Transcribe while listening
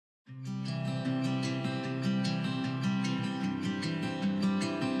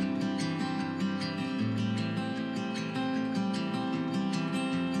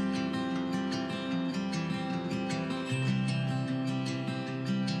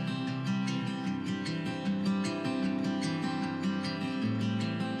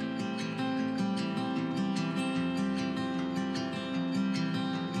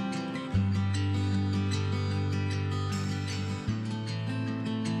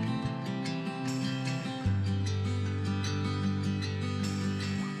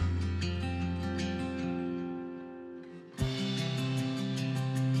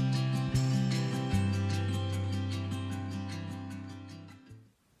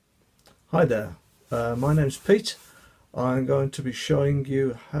Hi there, my name's Pete. I'm going to be showing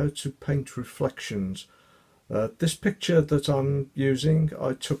you how to paint reflections. This picture that I'm using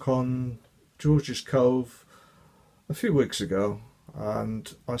I took on George's Cove a few weeks ago,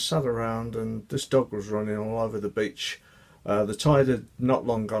 and I sat around and this dog was running all over the beach. The tide had not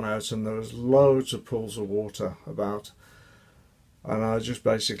long gone out and there was loads of pools of water about, and I just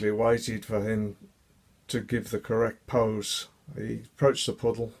basically waited for him to give the correct pose. He approached the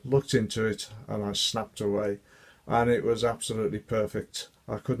puddle, looked into it, and I snapped away, and it was absolutely perfect.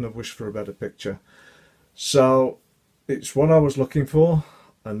 I couldn't have wished for a better picture. So it's what I was looking for,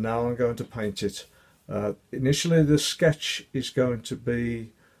 and now I'm going to paint it. Initially the sketch is going to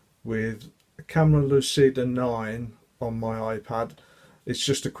be with a camera Lucida 9 on my iPad. It's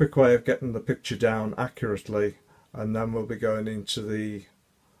just a quick way of getting the picture down accurately, and then we'll be going into the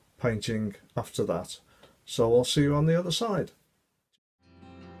painting after that. So I'll see you on the other side.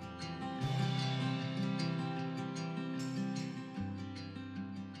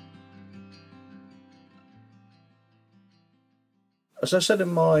 As I said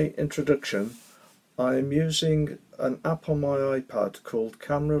in my introduction, I'm using an app on my iPad called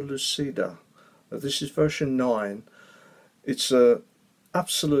Camera Lucida. This is version 9. It's a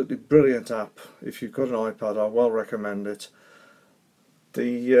absolutely brilliant app. If you've got an iPad, I well recommend it.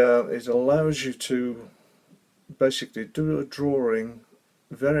 It allows you to basically do a drawing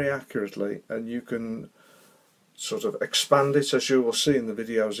very accurately, and you can sort of expand it, as you will see in the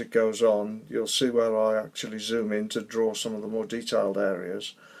video as it goes on. You'll see where I actually zoom in to draw some of the more detailed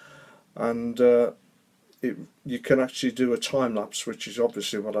areas, and you can actually do a time lapse, which is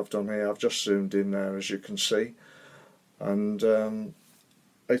obviously what I've done here. I've just zoomed in there, as you can see, and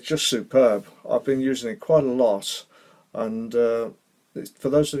it's just superb. I've been using it quite a lot, and for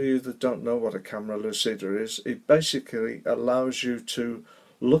those of you that don't know what a camera lucida is, it basically allows you to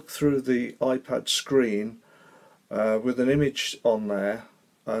look through the iPad screen with an image on there,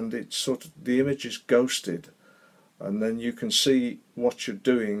 and it's sort of, the image is ghosted, and then you can see what you're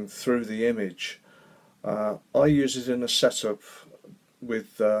doing through the image. I use it in a setup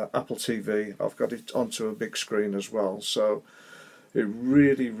with Apple TV. I've got it onto a big screen as well, so it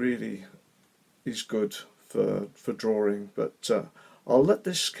really is good for drawing. But I'll let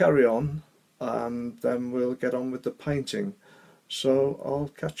this carry on, and then we'll get on with the painting. So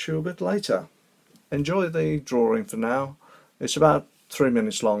I'll catch you a bit later. Enjoy the drawing for now. It's about 3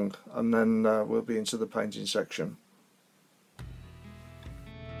 minutes long, and then we'll be into the painting section.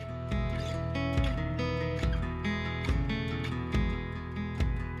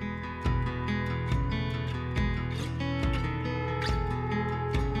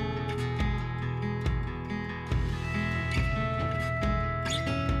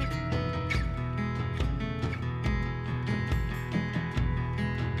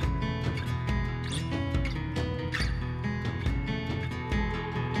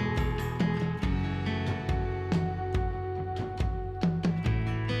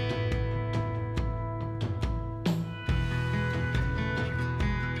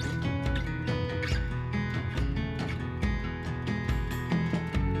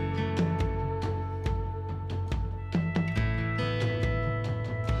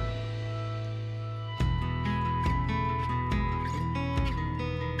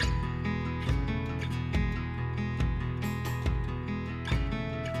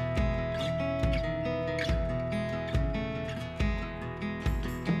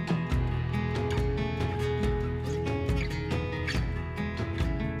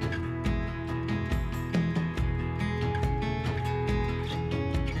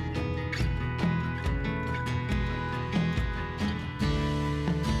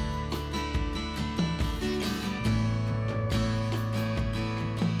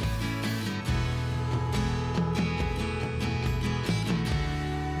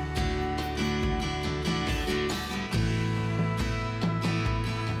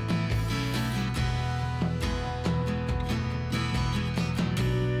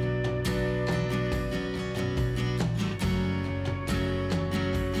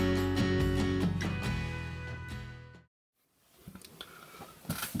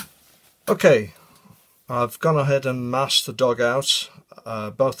 Okay, I've gone ahead and masked the dog out,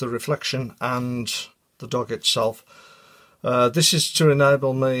 both the reflection and the dog itself. This is to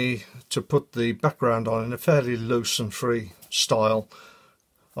enable me to put the background on in a fairly loose and free style.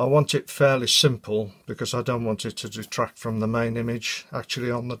 I want it fairly simple because I don't want it to detract from the main image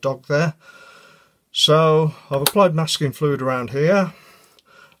actually on the dog there. So I've applied masking fluid around here,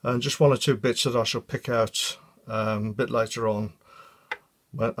 and just one or two bits that I shall pick out a bit later on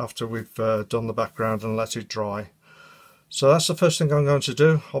after we've done the background and let it dry. So that's the first thing I'm going to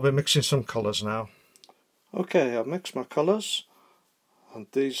do. I'll be mixing some colours now. Okay, I've mixed my colours, and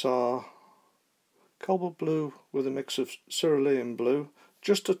these are Cobalt blue with a mix of Cerulean blue,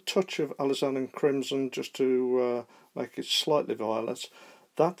 just a touch of alizarin crimson just to make it slightly violet.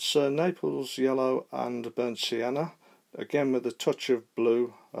 That's Naples yellow and burnt sienna, again with a touch of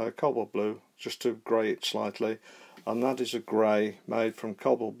blue, cobalt blue, just to grey it slightly, and that is a grey made from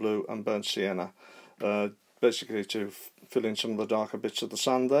cobalt blue and burnt sienna, basically to fill in some of the darker bits of the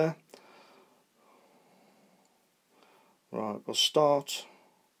sand there. Right, we'll start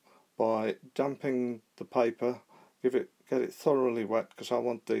by damping the paper, get it thoroughly wet, because I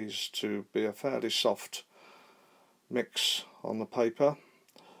want these to be a fairly soft mix on the paper.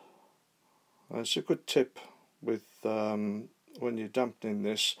 It's a good tip with when you're dampening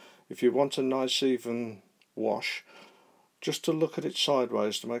this, if you want a nice even wash, just to look at it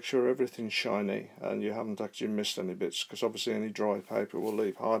sideways to make sure everything's shiny and you haven't actually missed any bits, because obviously any dry paper will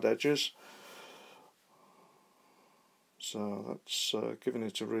leave hard edges. So that's giving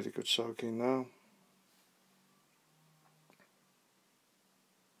it a really good soaking now.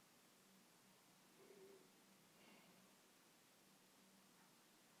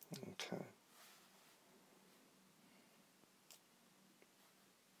 Okay.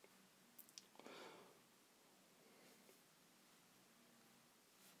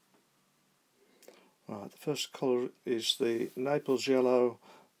 Right, the first colour is the Naples yellow,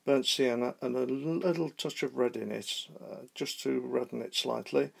 burnt sienna, and a little touch of red in it, just to redden it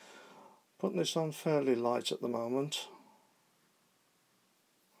slightly. Putting this on fairly light at the moment.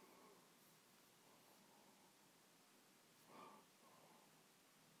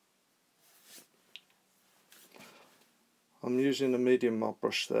 I'm using a medium mop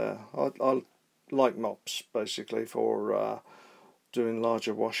brush there. I like mops basically for doing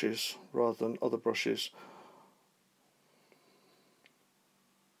larger washes rather than other brushes.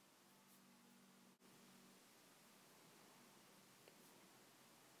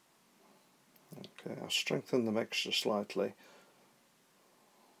 Okay, I'll strengthen the mixture slightly,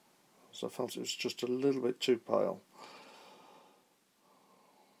 as I felt it was just a little bit too pale.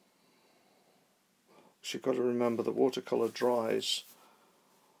 So you've got to remember that watercolour dries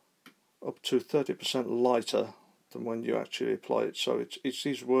up to 30% lighter than when you actually apply it, so it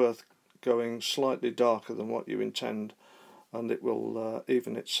is worth going slightly darker than what you intend, and it will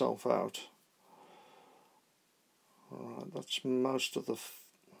even itself out. Alright, that's most of the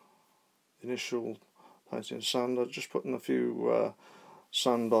initial painting sand. I've just put in a few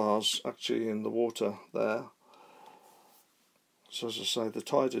sandbars actually in the water there. So as I say, the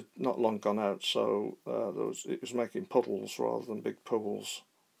tide had not long gone out, so it was making puddles rather than big pools.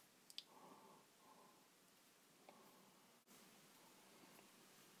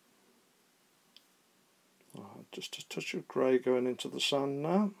 Just a touch of grey going into the sand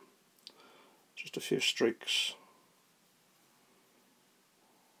now, just a few streaks.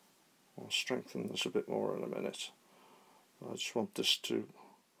 I'll strengthen this a bit more in a minute. I just want this to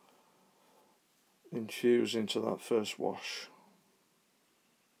infuse into that first wash.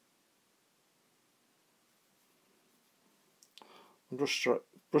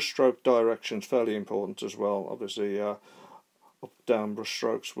 Brushstroke direction is fairly important as well. Obviously up-down brush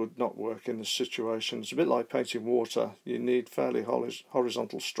strokes would not work in this situation. It's a bit like painting water, you need fairly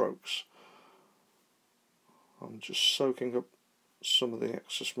horizontal strokes. I'm just soaking up some of the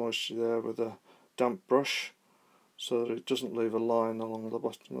excess moisture there with a damp brush so that it doesn't leave a line along the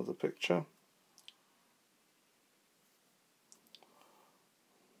bottom of the picture.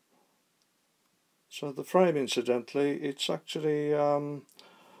 So the frame, incidentally, it's actually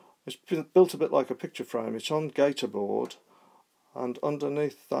it's built a bit like a picture frame. It's on gator board, and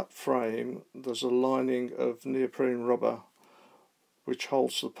underneath that frame there's a lining of neoprene rubber which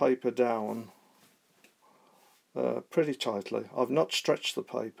holds the paper down pretty tightly. I've not stretched the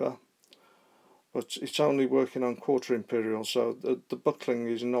paper, but it's only working on quarter imperial, so the buckling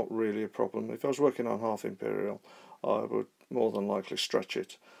is not really a problem. If I was working on half imperial, I would more than likely stretch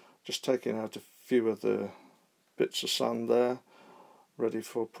it. Just taking out a few of the bits of sand there, ready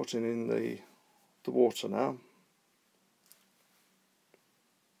for putting in the water now.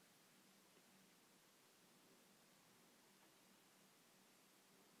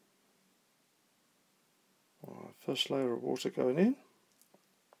 Alright, first layer of water going in.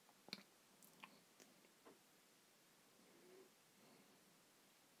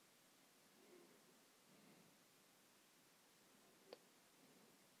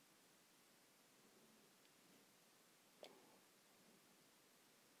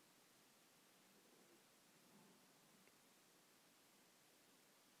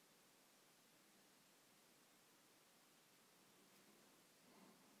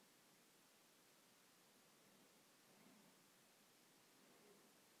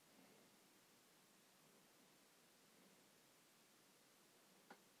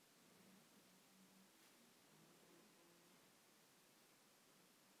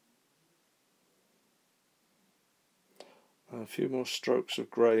 A few more strokes of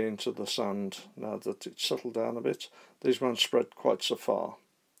grey into the sand now that it's settled down a bit. These won't spread quite so far.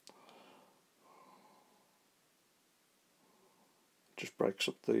 Just breaks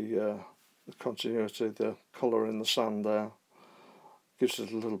up the continuity, the colour in the sand there. Gives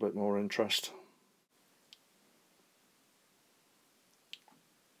it a little bit more interest.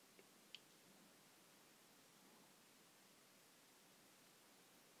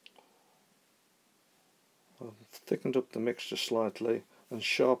 I've thickened up the mixture slightly and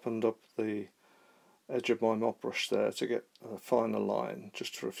sharpened up the edge of my mop brush there to get a finer line,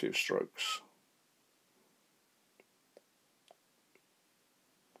 just for a few strokes.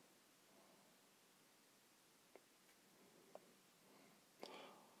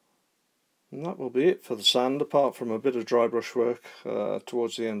 And that will be it for the sand, apart from a bit of dry brush work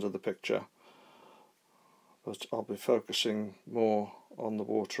towards the end of the picture. But I'll be focusing more on the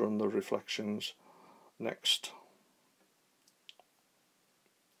water and the reflections next.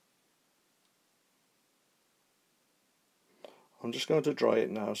 I'm just going to dry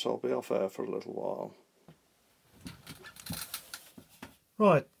it now, so I'll be off air for a little while.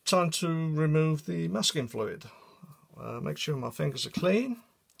 Right, time to remove the masking fluid. Make sure my fingers are clean.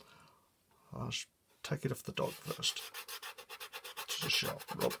 I'll take it off the dog first. Just a sharp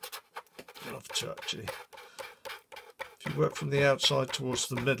rub. Enough to actually. If you work from the outside towards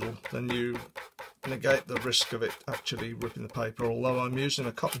the middle, then you negate the risk of it actually ripping the paper. Although I'm using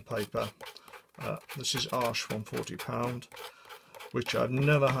a cotton paper, this is Arsh 140 pound, which I've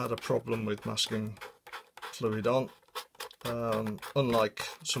never had a problem with masking fluid on, unlike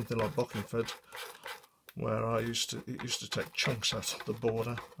something like Bockingford, where it used to take chunks out of the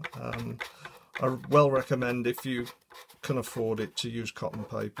border. I well recommend, if you can afford it, to use cotton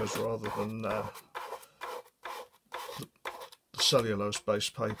papers rather than the cellulose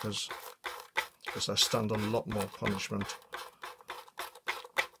based papers, because they stand a lot more punishment.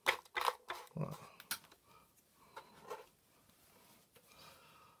 Right.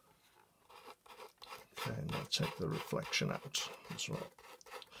 Okay, now take the reflection out as well.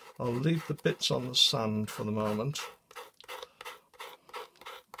 I'll leave the bits on the sand for the moment.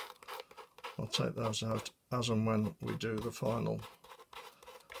 I'll take those out as and when we do the final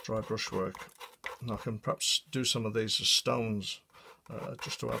dry brush work. And I can perhaps do some of these as stones,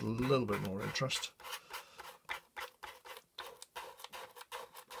 just to add a little bit more interest.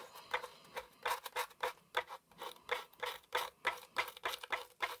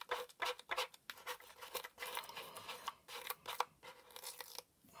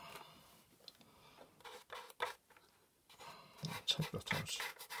 I'll take that out.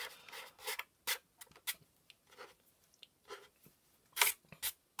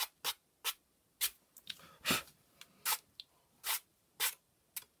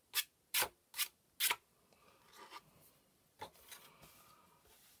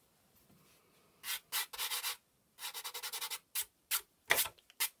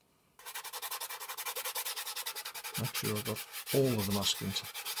 Make sure I've got all of the masking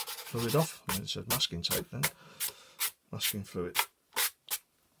fluid off. I mean, it said masking tape then. Masking fluid.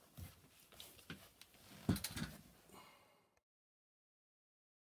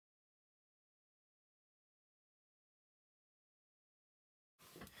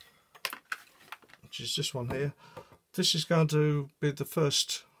 Which is this one here. This is going to be the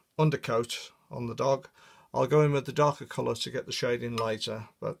first undercoat on the dog. I'll go in with the darker colour to get the shading later,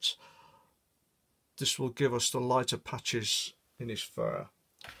 but this will give us the lighter patches in his fur.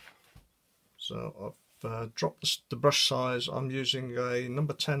 So I've dropped the brush size. I'm using a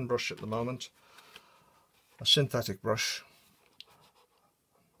number 10 brush at the moment, a synthetic brush.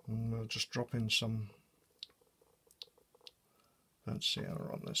 And we'll just drop in some burnt sienna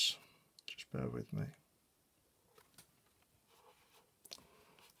on this. Just bear with me.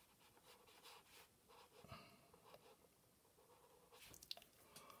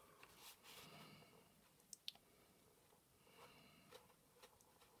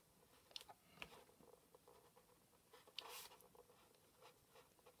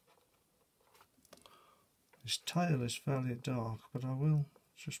 His tail is fairly dark, but I will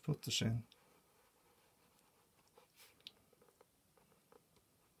just put this in.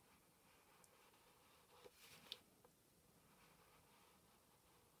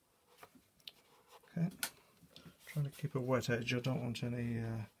 Okay, trying to keep a wet edge. I don't want any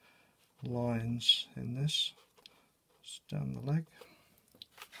lines in this. Just down the leg.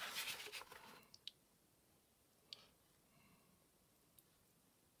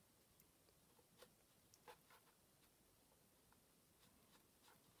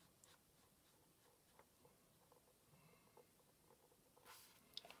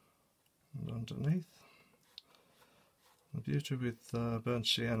 And underneath. The beauty with burnt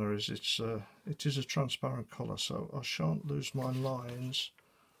sienna is it is a transparent colour, so I shan't lose my lines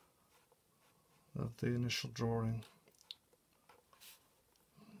of the initial drawing.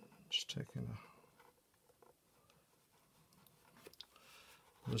 Just taking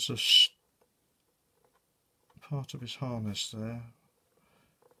there's a part of his harness there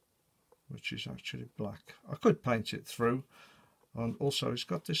which is actually black. I could paint it through, and also he's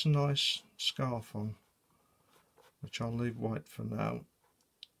got this nice scarf on, which I'll leave white for now.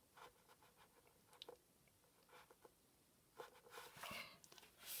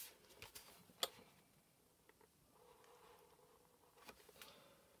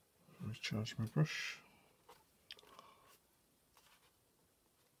 Recharge my brush.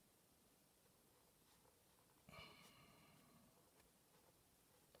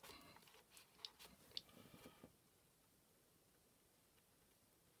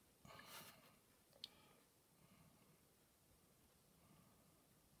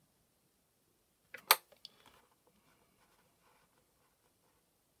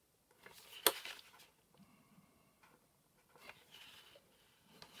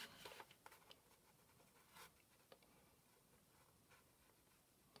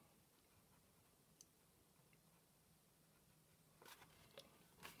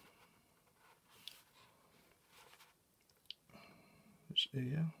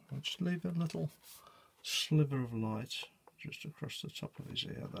 Ear. I'll just leave a little sliver of light just across the top of his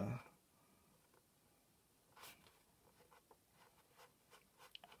ear there.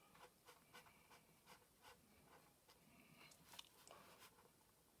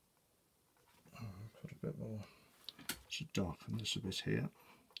 Put a bit more to darken this a bit here.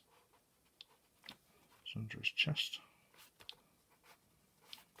 It's under his chest.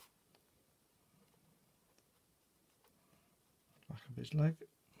 Back of his leg.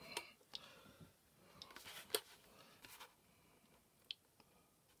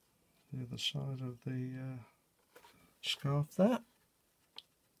 The other side of the scarf there.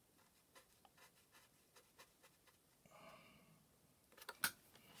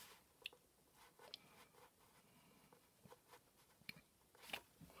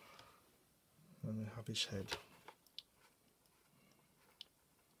 And we have his head.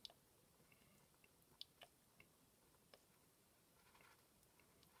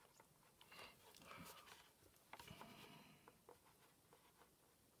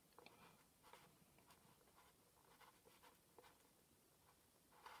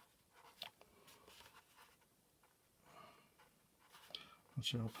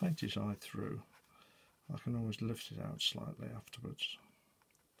 So I'll paint his eye through. I can always lift it out slightly afterwards.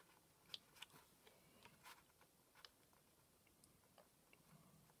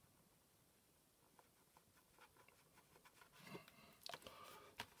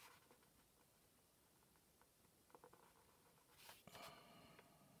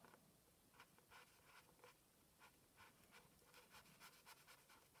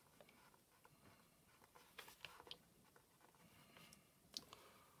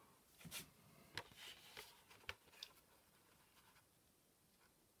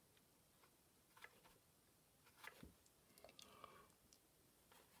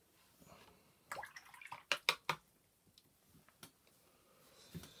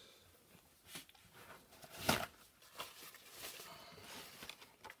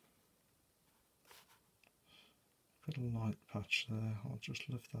 Little light patch there, I'll just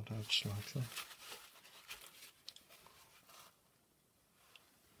lift that out slightly.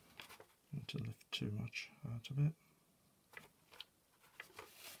 Not to lift too much out of it.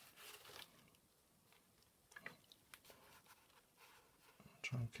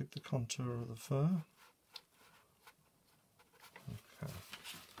 Try and keep the contour of the fur. Okay.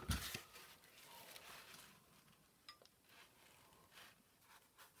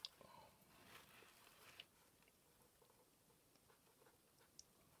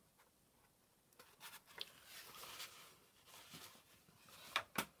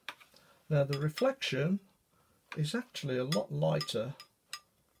 Now the reflection is actually a lot lighter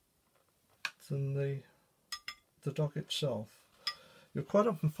than the dog itself. You'll quite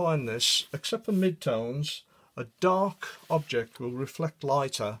often find this, except for mid-tones, a dark object will reflect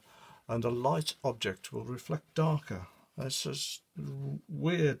lighter and a light object will reflect darker. It's a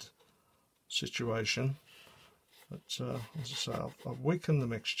weird situation, but as I say, I've weakened the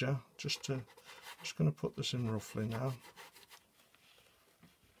mixture. Just going to put this in roughly now.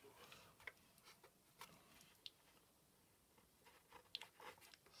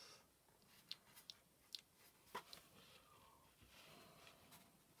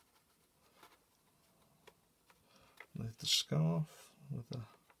 Leave the scarf with a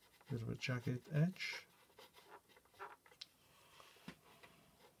bit of a jagged edge.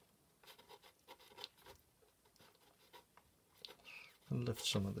 lift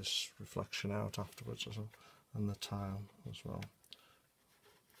some of this reflection out afterwards as well, and the tail as well.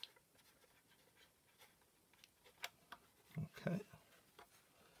 Okay.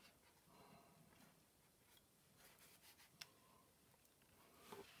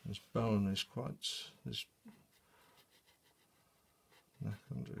 His bone is quite, his neck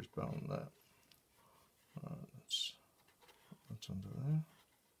under his bone there. Right, let's put that under there.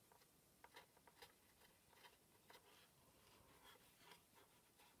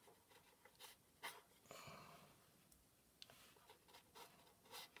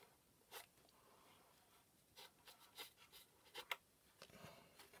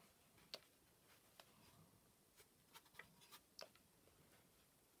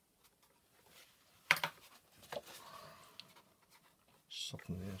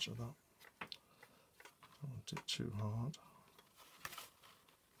 Soften the edge of that. Don't want it too hard.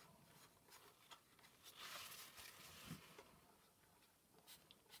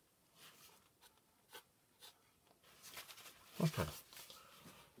 Okay,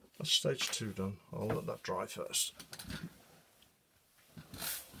 that's stage 2 done. I'll let that dry first.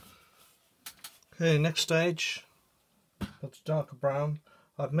 Okay, next stage, that's darker brown.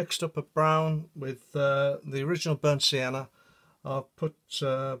 I've mixed up a brown with the original burnt sienna. I've put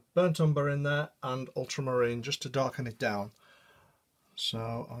burnt umber in there and ultramarine just to darken it down.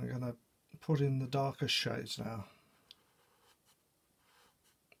 So I'm going to put in the darker shades now.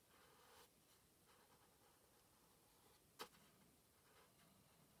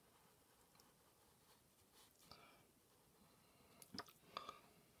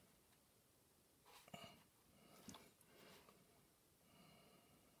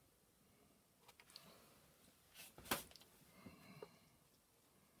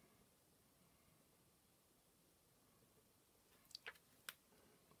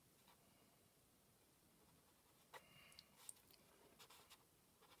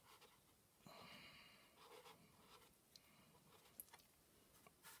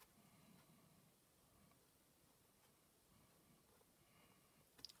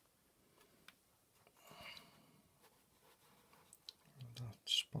 That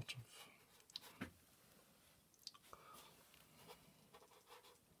spot of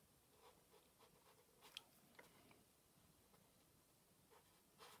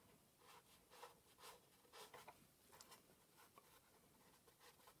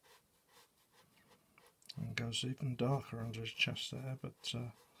and goes even darker under his chest there, but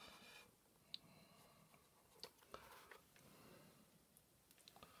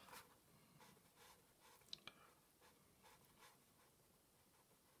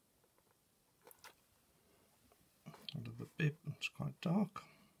under the bib it's quite dark.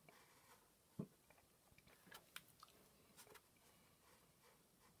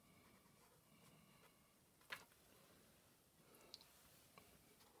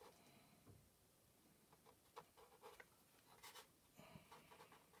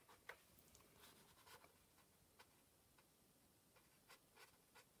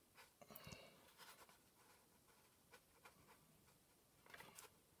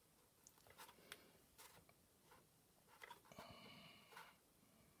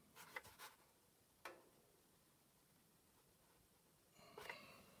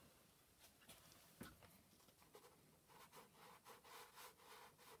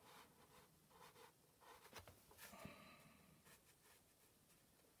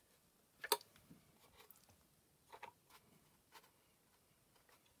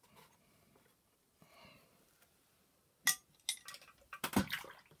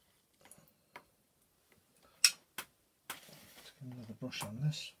 Another brush on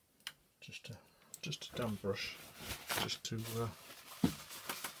this, just a damp brush, just to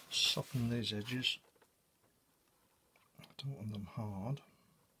soften these edges. I don't want them hard.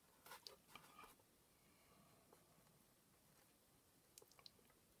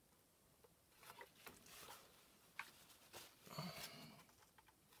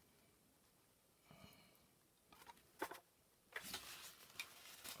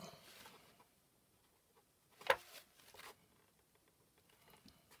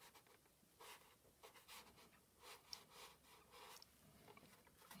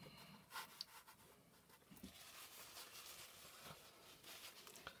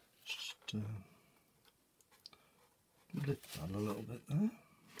 Lift that a little bit there.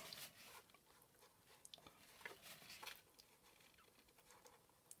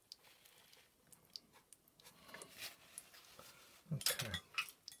 Okay.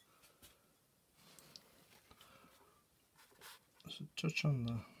 So touch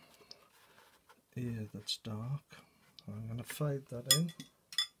on the ear that's dark. I'm going to fade that in.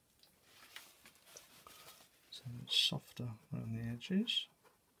 So it's softer around the edges.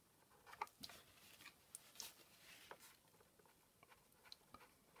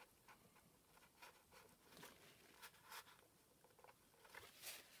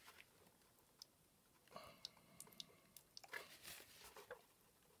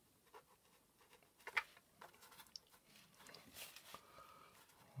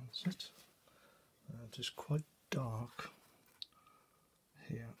 That's it. It is quite dark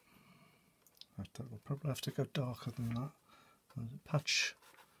here. We'll probably have to go darker than that. And patch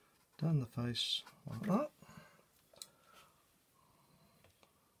down the face like that.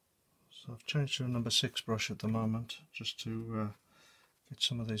 So I've changed to a number 6 brush at the moment, just to get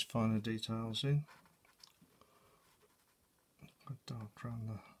some of these finer details in. Quite dark around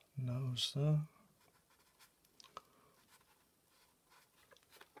the nose there.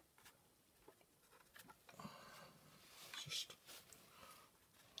 Just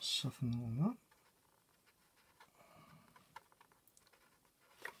soften all that.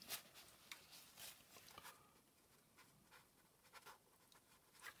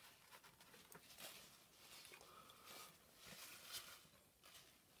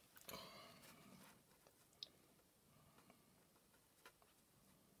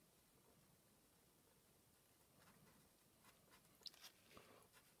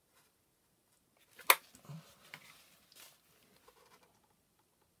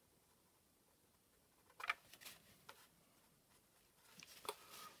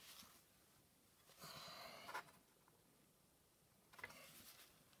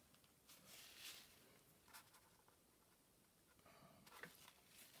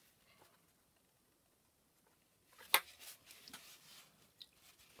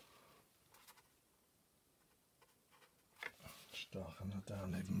 Darken that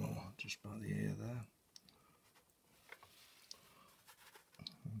down even more, just by the ear there.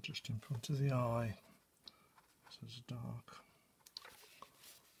 And just in front of the eye, so it's dark.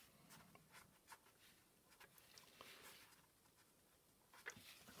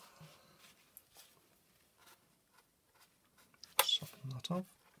 Soften that off.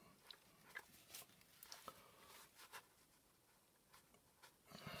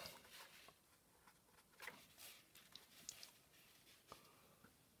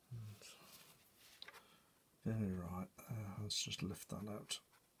 Very right, let's just lift that out.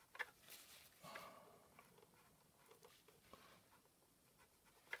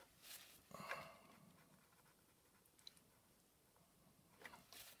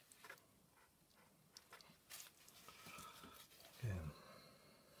 Again,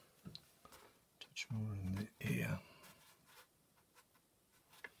 touch more in the ear.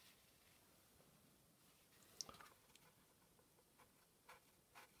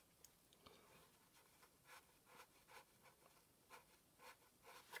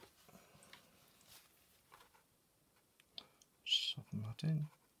 Soften that in.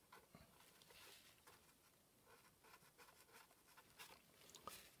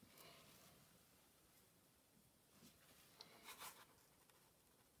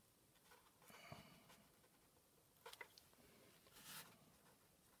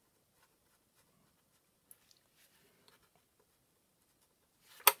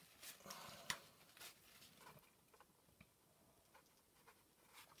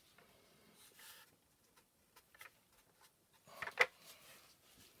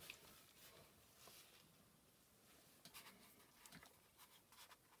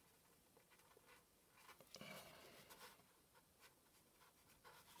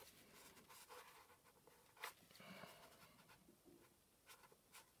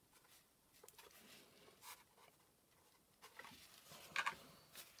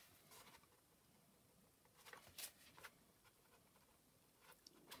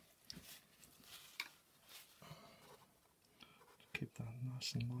 Keep that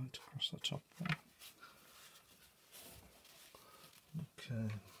nice and light across the top there.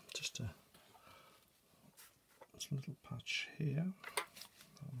 Okay, just a little patch here.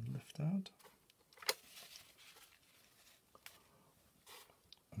 I'll lift out.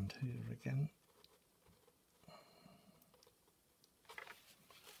 And here again.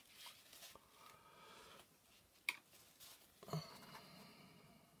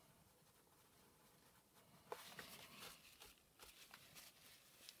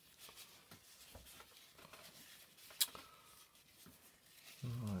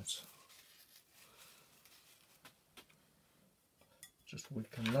 Right, just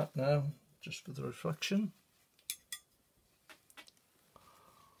weaken that now, just for the reflection.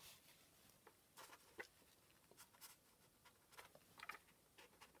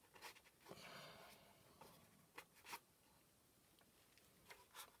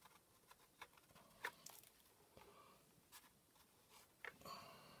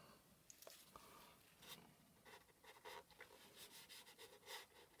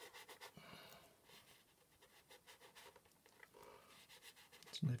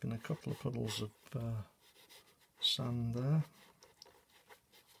 Just leaving a couple of puddles of sand there.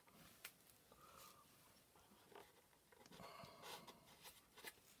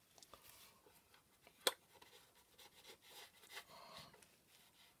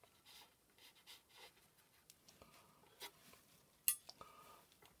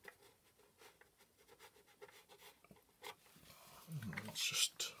 Let's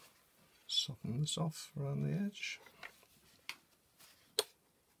just soften this off around the edge.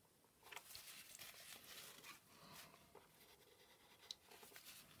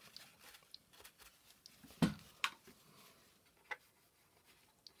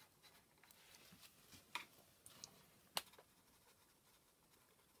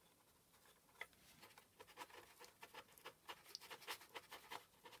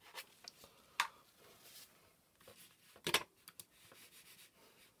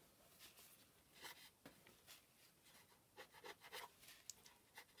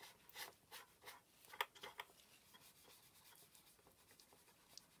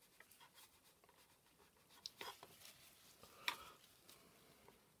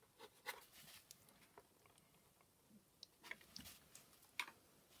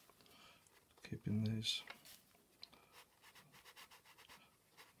 Keeping these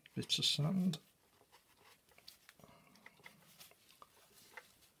bits of sand.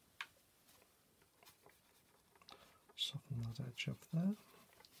 Soften that edge up there.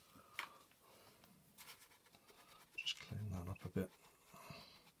 Just clean that up a bit.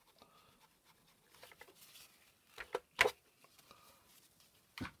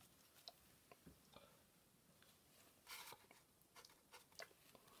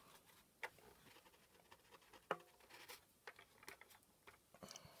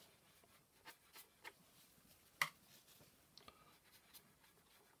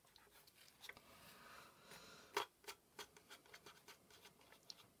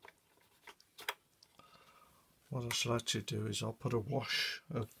 What I shall actually do is I'll put a wash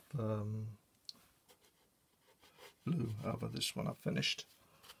of blue over this one I've finished,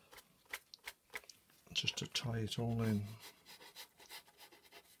 just to tie it all in.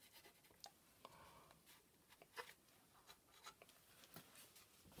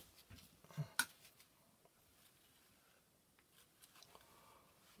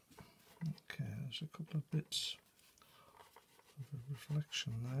 Okay, there's a couple of bits of a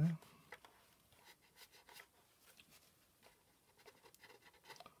reflection there.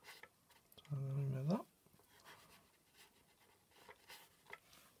 Remember that.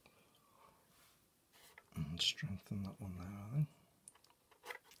 And strengthen that one there, I think.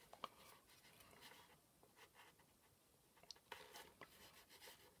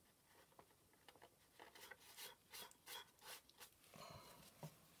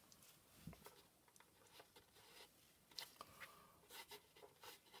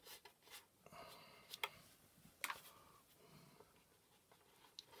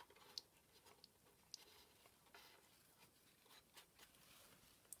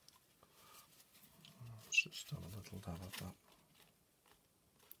 Just have a little dab of that,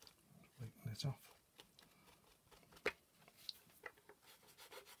 waking it off.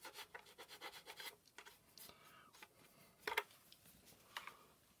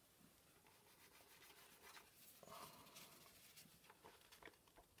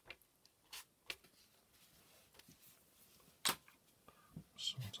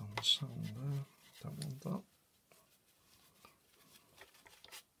 Salt on the sand there, don't want that.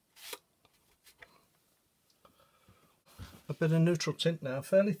 A bit of neutral tint now,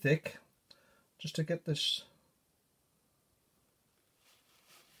 fairly thick, just to get this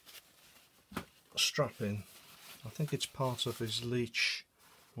strap in. I think it's part of his leech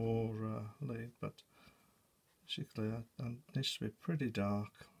or lead, but basically it needs to be pretty dark.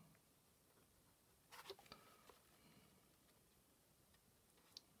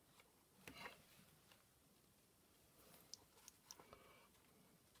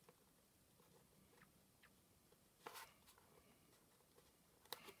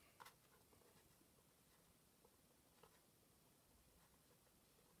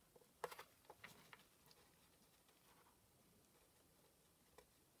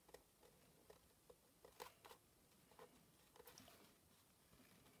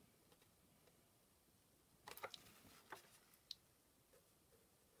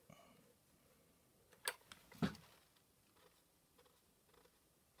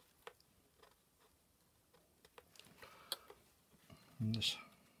 And this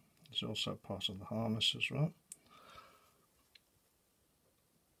is also part of the harness as well.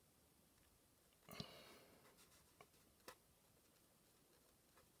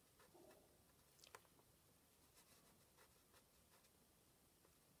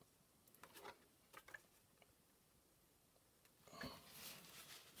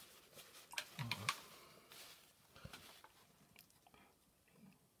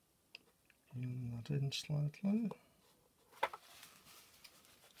 that in slightly.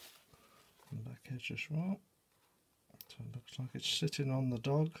 And back edge as well. So it looks like it's sitting on the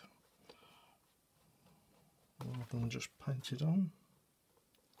dog rather than just painted on.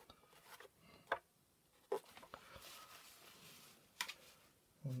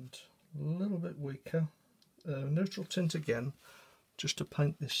 And a little bit weaker. Neutral tint again, just to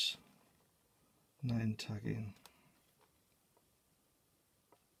paint this name tag in.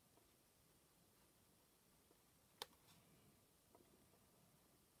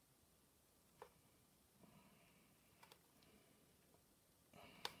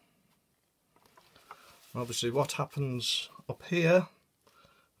 Obviously what happens up here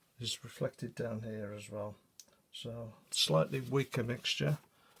is reflected down here as well. So slightly weaker mixture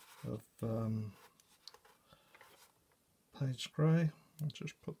of Page Grey. I'll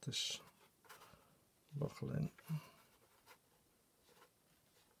just put this buckle in.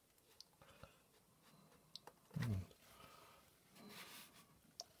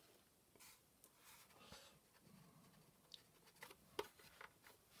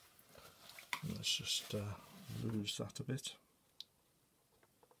 Let's just lose that a bit.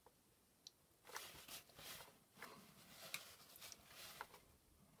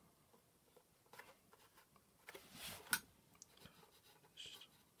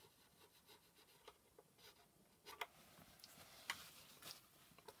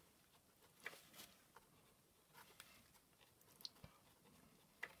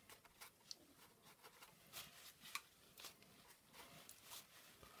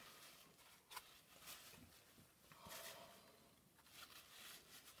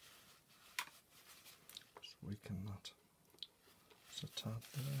 Weaken that. It's a tad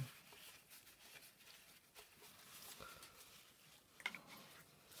there.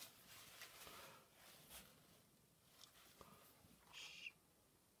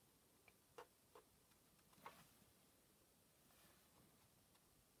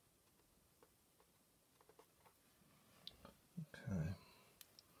 Okay.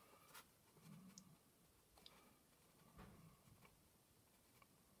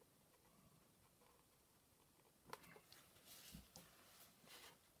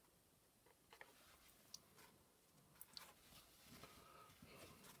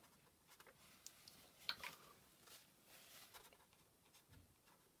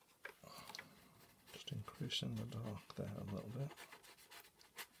 Increasing the dark there a little bit.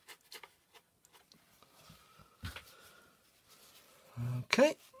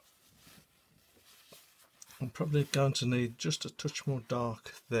 Okay, I'm probably going to need just a touch more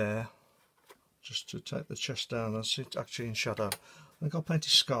dark there, just to take the chest down. I see it's actually in shadow. I think I'll paint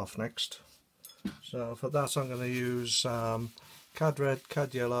his scarf next. So for that I'm going to use Cad Red,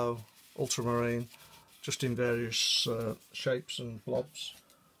 Cad Yellow, Ultramarine, just in various shapes and blobs,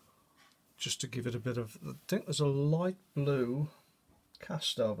 just to give it a bit of, I think there's a light blue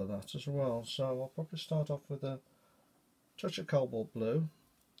cast over that as well, so I'll probably start off with a touch of Cobalt blue,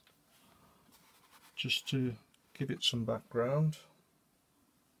 just to give it some background.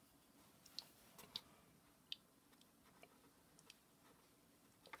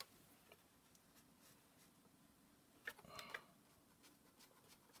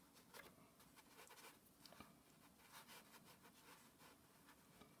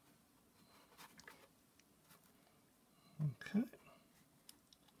 Okay.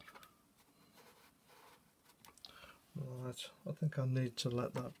 Right, I think I need to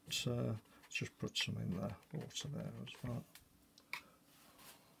let that, just put some in there, water there as well.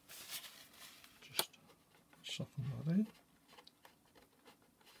 Just soften that in.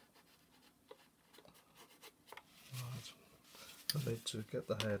 Right, I need to get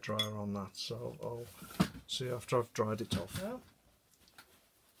the hairdryer on that, so I'll see after I've dried it off. Now,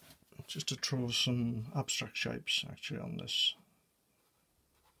 just to draw some abstract shapes actually on this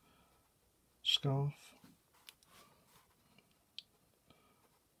scarf.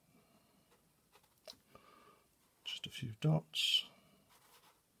 Just a few dots.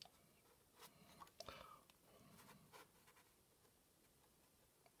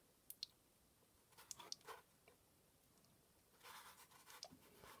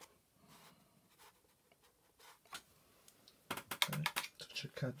 Okay, touch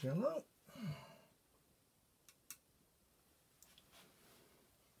of Cad Yellow.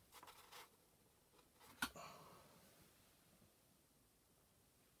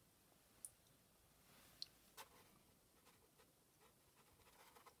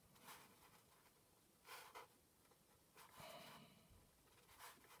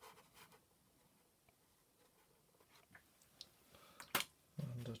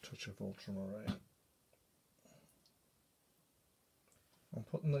 A touch of Ultramarine. I'm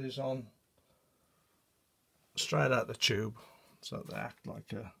putting these on straight out the tube, so they act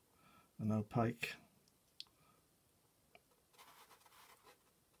like an opaque.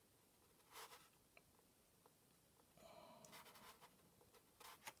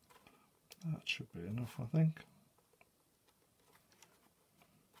 That should be enough, I think.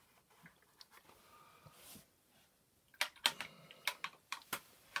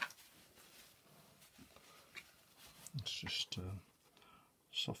 Let's just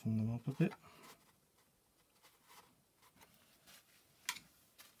soften them up a bit.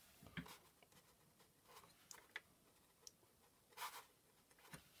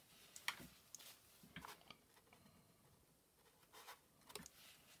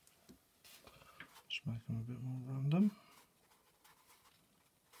 Just make them a bit more random.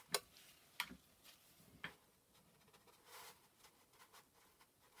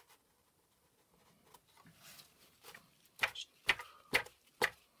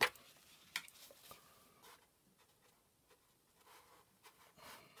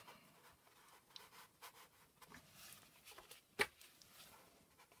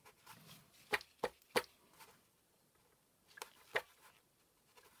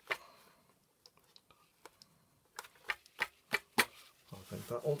 I think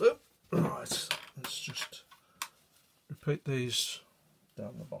that'll do. Right, let's just repeat these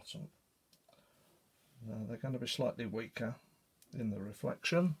down the bottom. Now they're going to be slightly weaker in the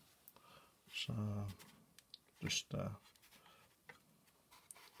reflection, so just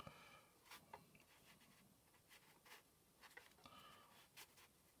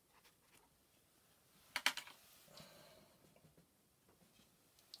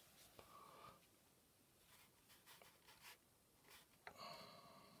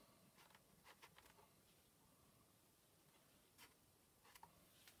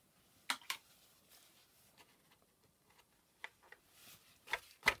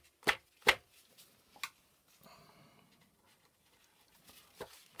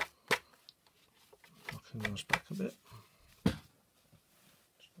those back a bit. Just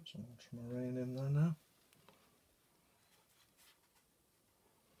put some ultramarine in there now.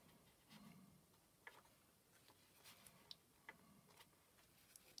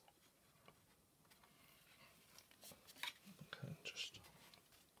 Okay, just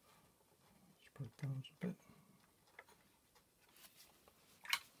spread those a bit.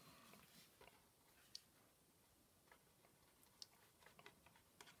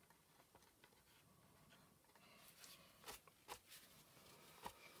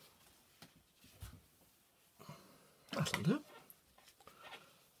 That'll do.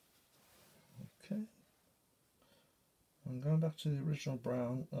 Okay. I'm going back to the original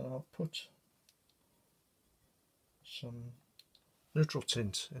brown and I'll put some neutral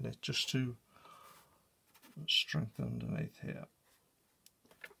tint in it just to strengthen underneath here.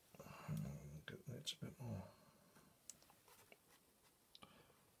 It's a bit more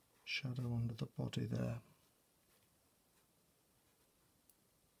shadow under the body there.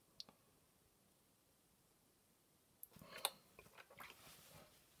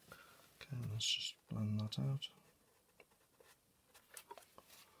 Okay, let's just blend that out.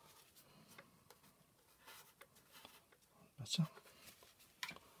 Better.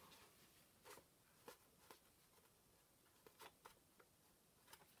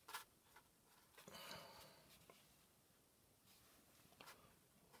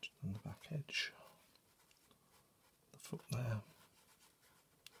 Just on the back edge, the foot there.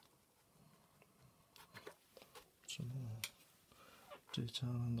 Some more detail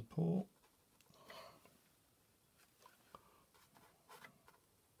in the paw.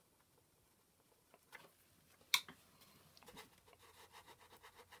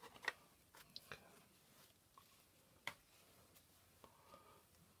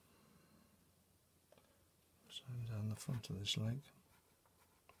 Same down the front of this leg.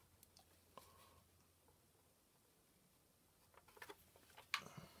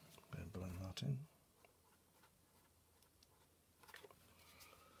 Going to blend that in.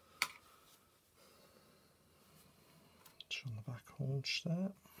 Just on the back haunch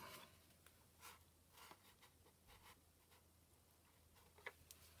there.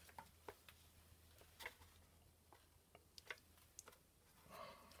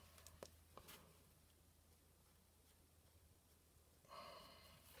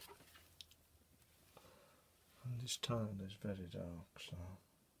 This tone is very dark, so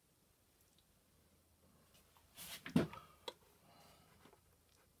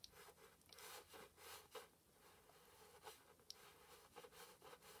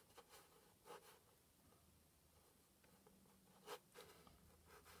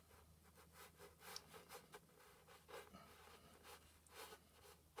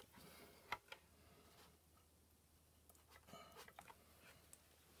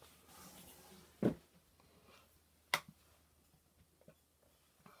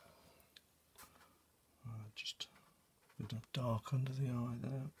bit of dark under the eye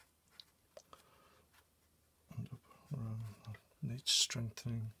there. And up around, needs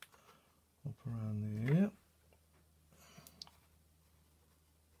strengthening up around the ear.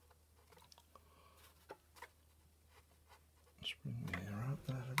 Let's bring the ear out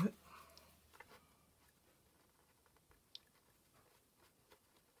there a bit.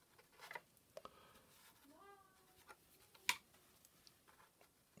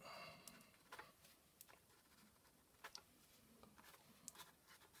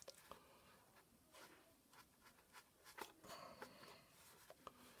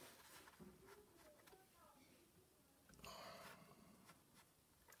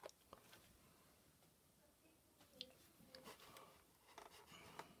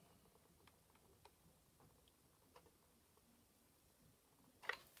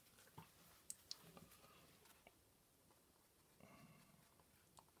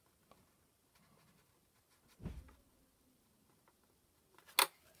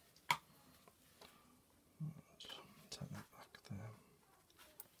 Take that back there.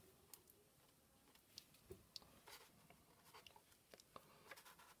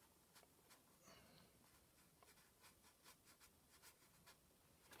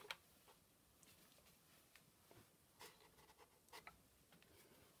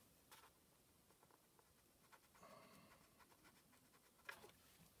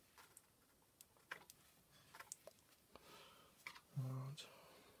 Right.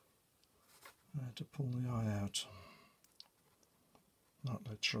 I had to pull the eye out. Not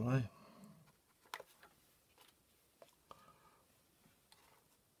literally.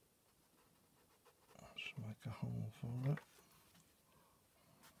 Just make a hole for it.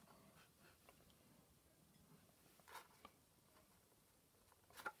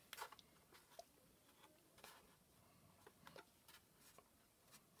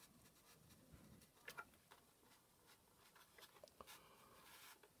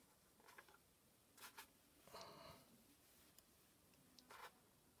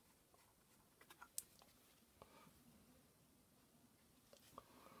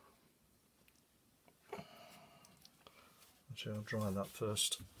 Actually, I'll dry that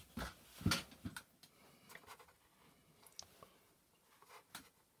first.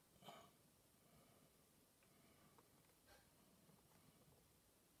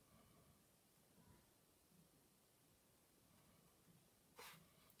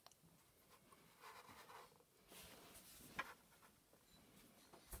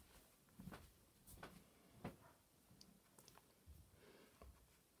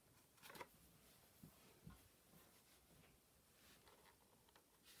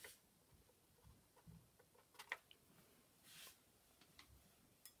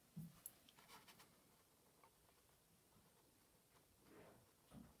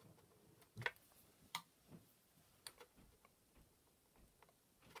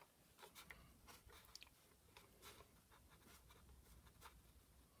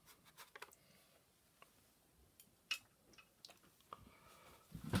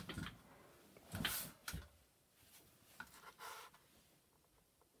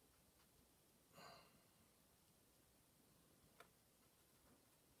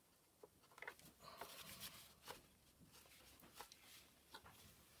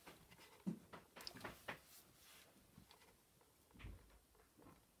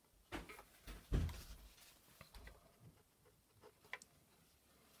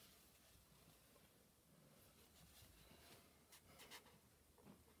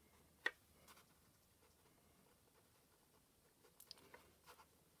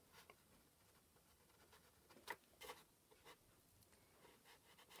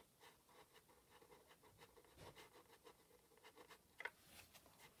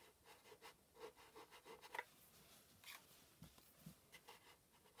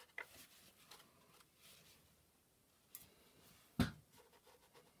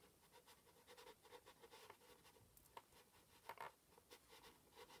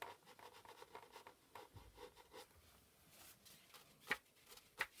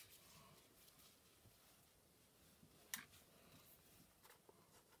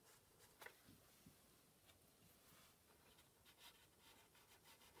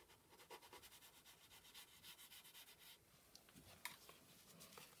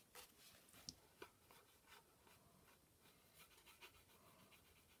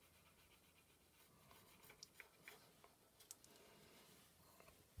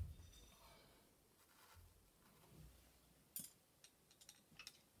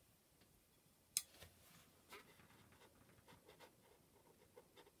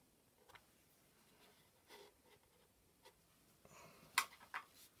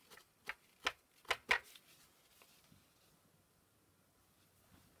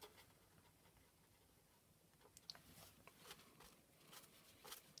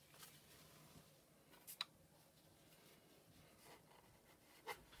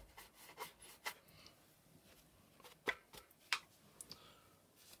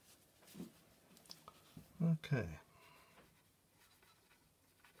 Okay.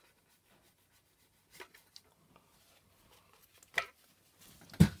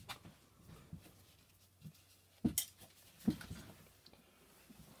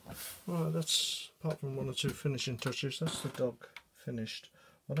 Right, that's, apart from one or two finishing touches, that's the dog finished.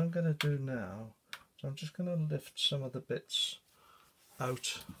 What I'm going to do now is I'm just going to lift some of the bits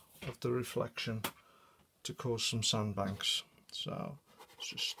out of the reflection to cause some sandbanks. So it's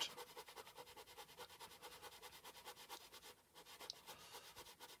just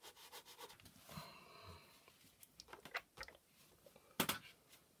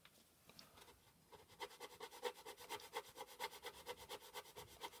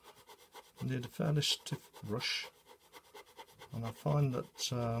need a fairly stiff brush, and I find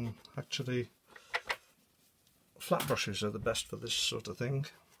that actually flat brushes are the best for this sort of thing.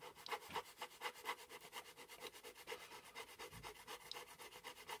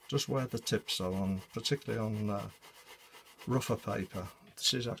 Just where the tips are on, particularly on rougher paper.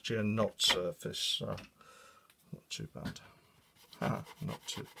 This is actually a knot surface, so not too bad. Not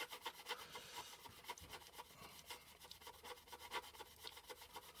too.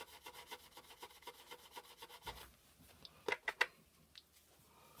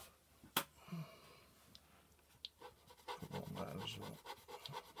 Put one there as well.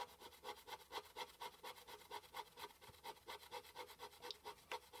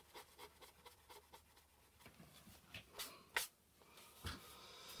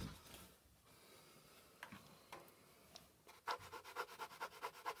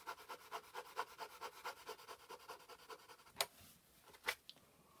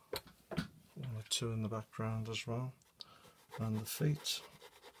 Two in the background as well, and the feet.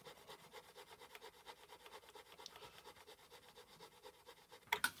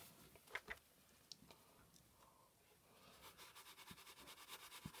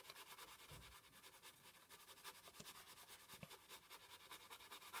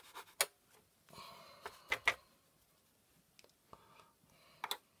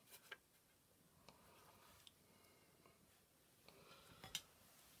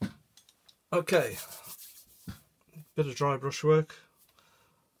 Okay, bit of dry brush work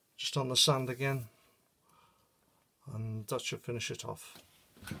just on the sand again, and that should finish it off.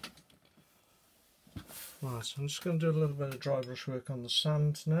 Right, so I'm just going to do a little bit of dry brush work on the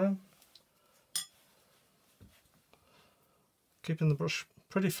sand now, keeping the brush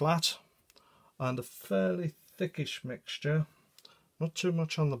pretty flat and a fairly thickish mixture, not too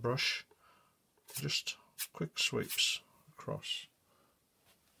much on the brush, just quick sweeps across.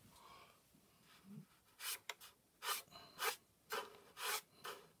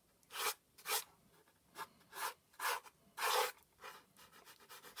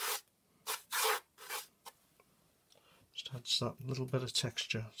 Adds that little bit of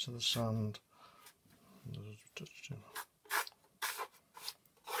texture to the sand.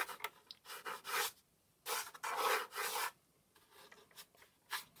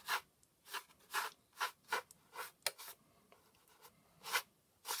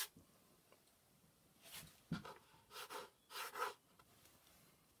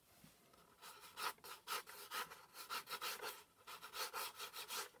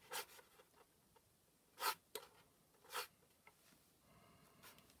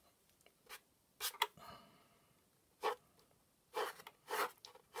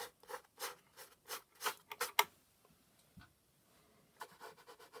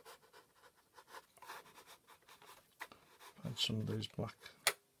 And some of these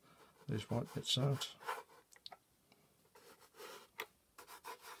white bits out.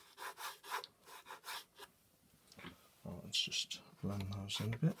 Oh, let's just blend those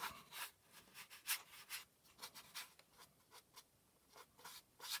in a bit.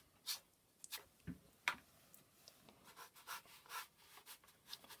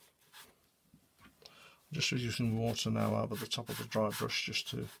 Just using water now over the top of the dry brush just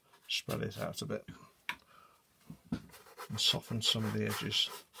to spread it out a bit and soften some of the edges.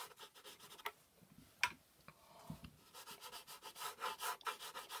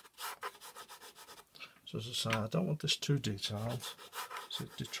 So as I say, I don't want this too detailed, so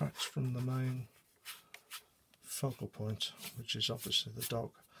it detracts from the main focal point, which is obviously the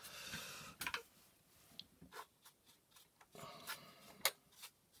dog.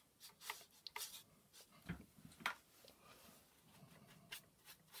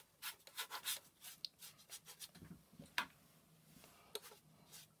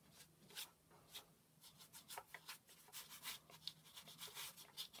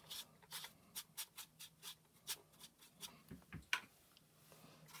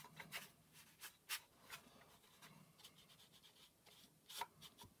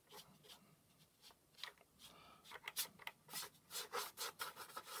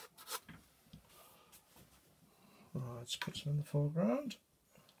 let's put some in the foreground.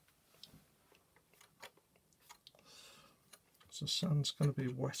 So the sand's going to be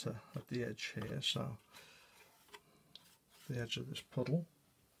wetter at the edge here, so the edge of this puddle.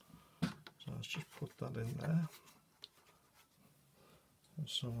 So let's just put that in there. And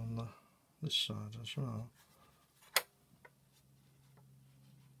some on this side as well.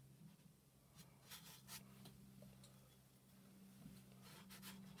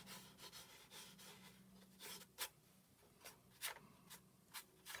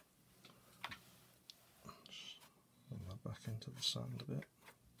 Bring that back into the sand a bit.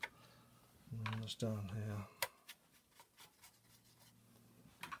 And then there's down here.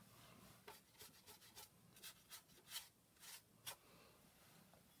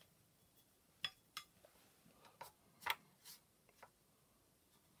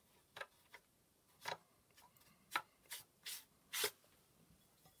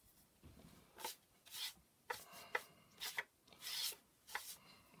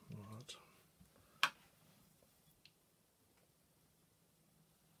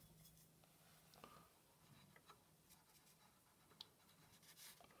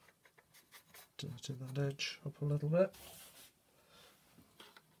 Dirty that edge up a little bit.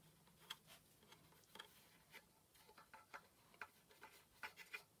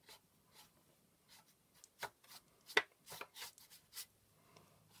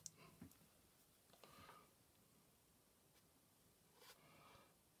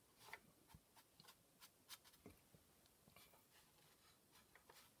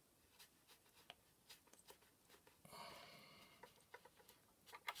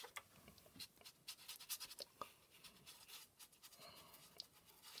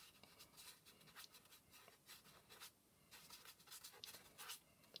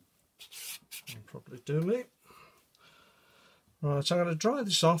 Probably do me. Right, so I'm going to dry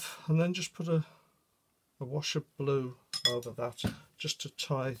this off and then just put a wash of blue over that just to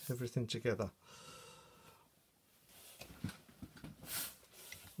tie everything together.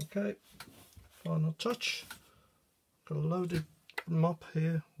 Okay, final touch. Got a loaded mop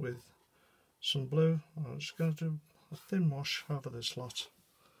here with some blue. I'm just going to do a thin wash over this lot,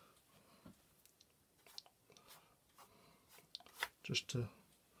 just to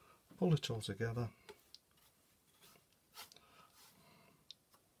pull it all together.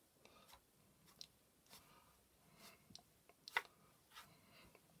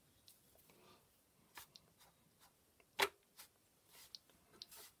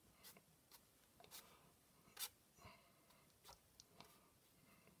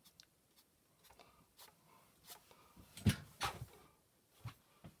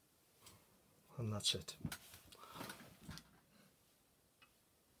 And that's it.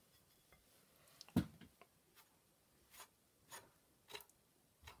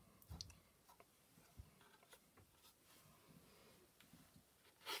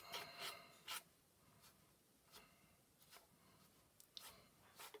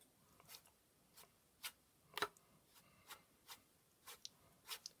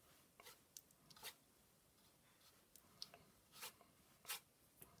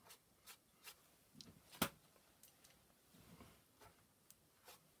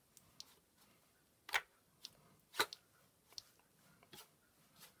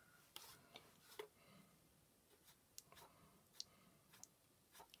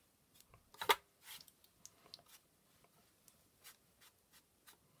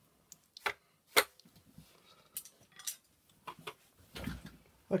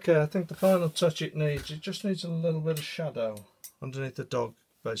 Okay, I think the final touch it just needs a little bit of shadow underneath the dog,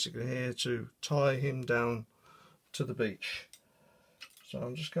 basically here, to tie him down to the beach. So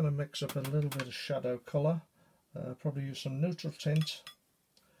I'm just going to mix up a little bit of shadow colour, probably use some neutral tint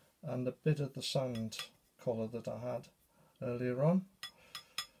and a bit of the sand colour that I had earlier on,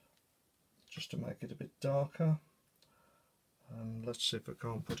 just to make it a bit darker. And let's see if I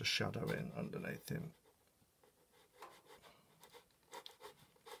can't put a shadow in underneath him.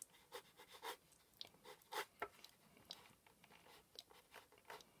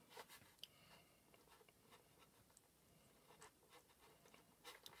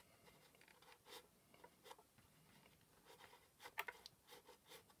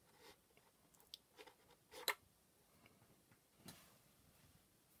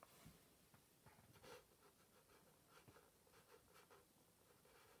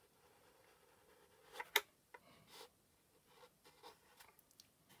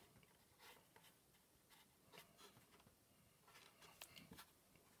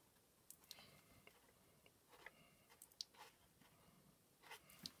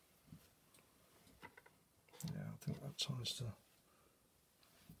 Yeah, I think that ties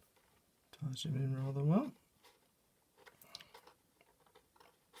him in rather well.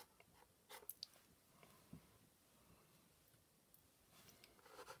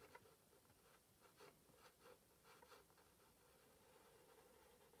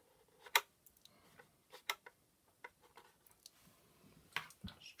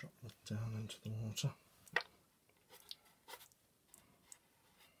 into the water.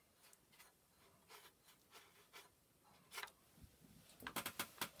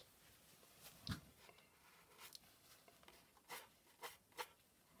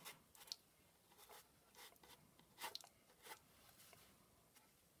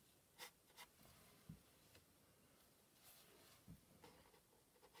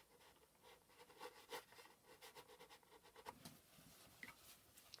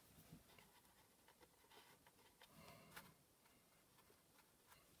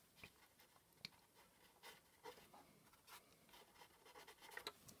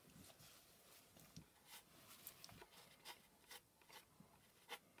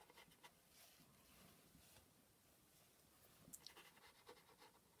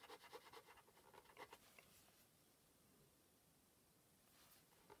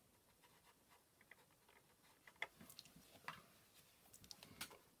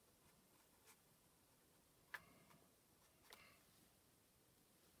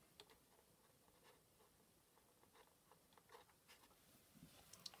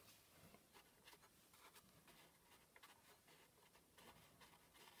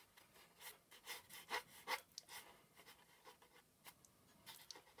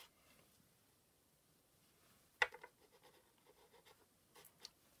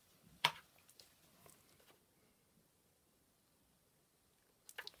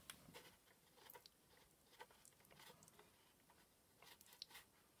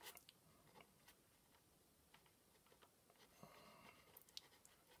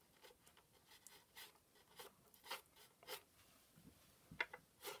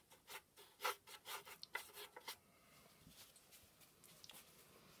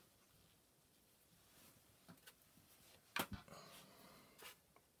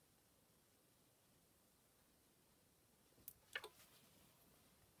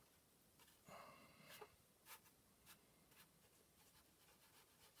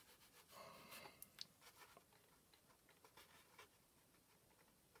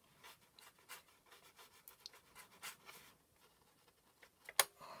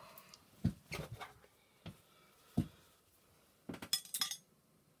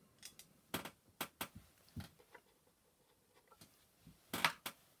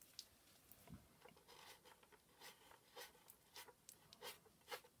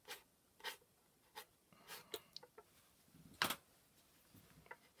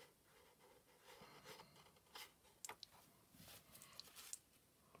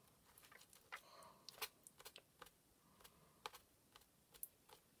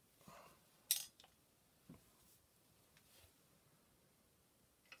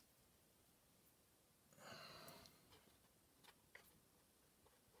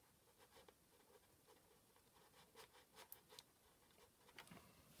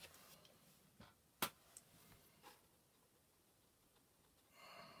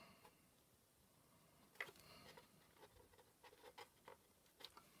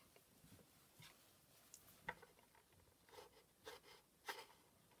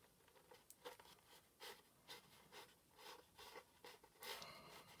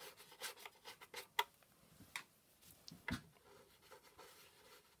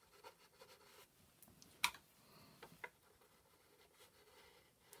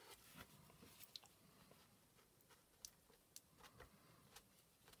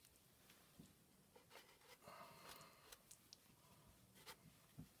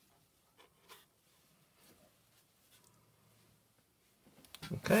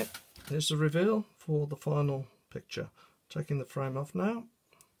 Okay, here's the reveal for the final picture. Taking the frame off now.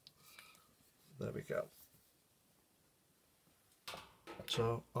 There we go.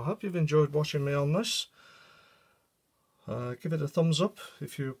 So I hope you've enjoyed watching me on this. Give it a thumbs up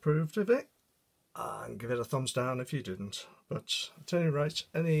if you approved of it, and give it a thumbs down if you didn't. But at any rate,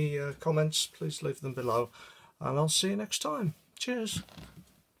 any comments, please leave them below, and I'll see you next time. Cheers.